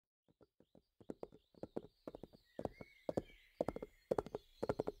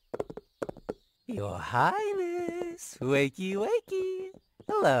Your Highness, wakey wakey.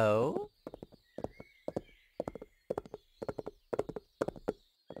 Hello.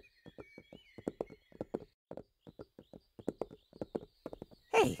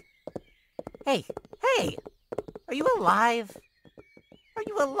 Hey, hey, hey! Are you alive? Are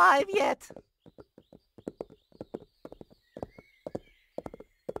you alive yet?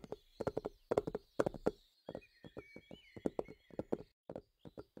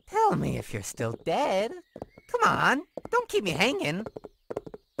 Tell me if you're still dead. Come on, don't keep me hanging.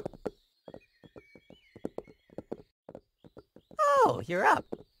 Oh, you're up.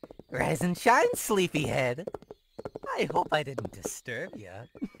 Rise and shine, sleepyhead. I hope I didn't disturb ya.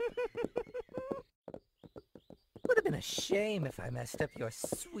 Would have been a shame if I messed up your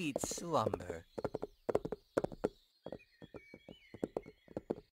sweet slumber.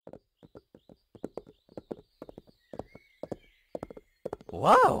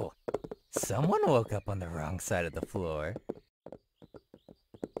 Whoa! Someone woke up on the wrong side of the floor.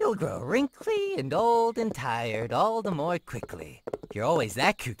 You'll grow wrinkly and old and tired all the more quickly. You're always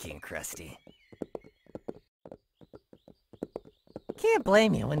that kooky and crusty. Can't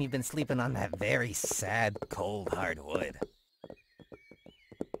blame you when you've been sleeping on that very sad, cold, hard wood.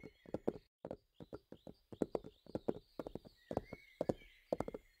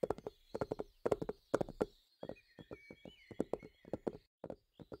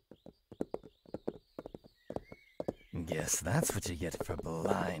 Guess that's what you get for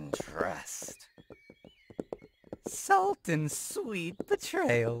blind trust. Salt and sweet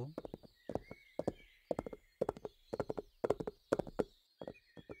betrayal.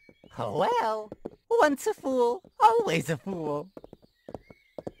 Oh well, once a fool, always a fool.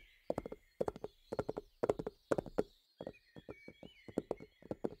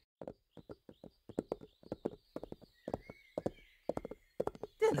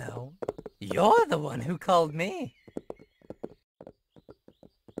 Dunno, you're the one who called me.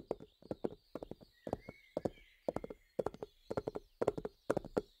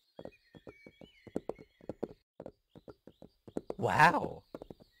 Wow,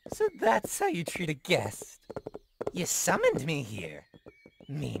 so that's how you treat a guest. You summoned me here.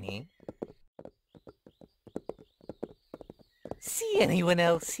 Meaning? See anyone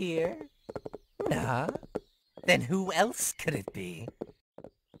else here? Nah. Then who else could it be?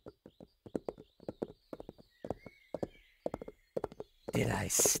 Did I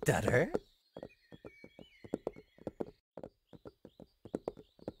stutter?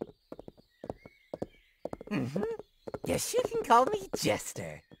 Mm-hmm. Yes, you can call me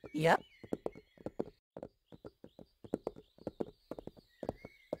Jester. Yep.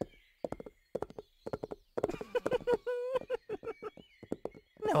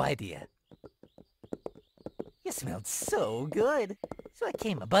 No idea. You smelled so good, so I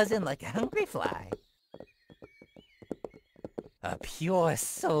came a-buzzing like a hungry fly. A pure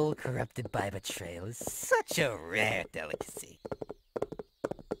soul corrupted by betrayal is such a rare delicacy.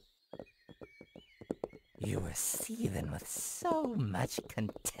 You were seething with so much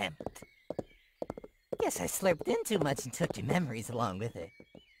contempt. Guess I slurped in too much and took your memories along with it.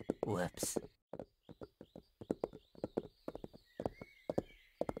 Whoops.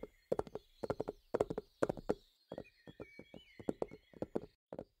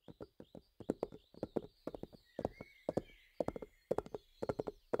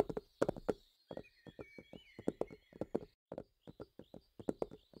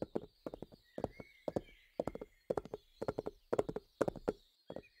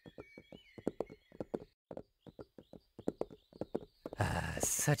 Ah,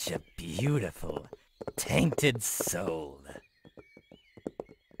 such a beautiful, tainted soul.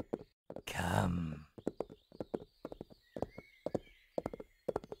 Come.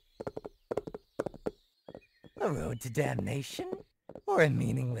 A road to damnation, or a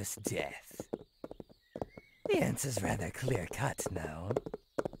meaningless death? The answer's rather clear-cut now.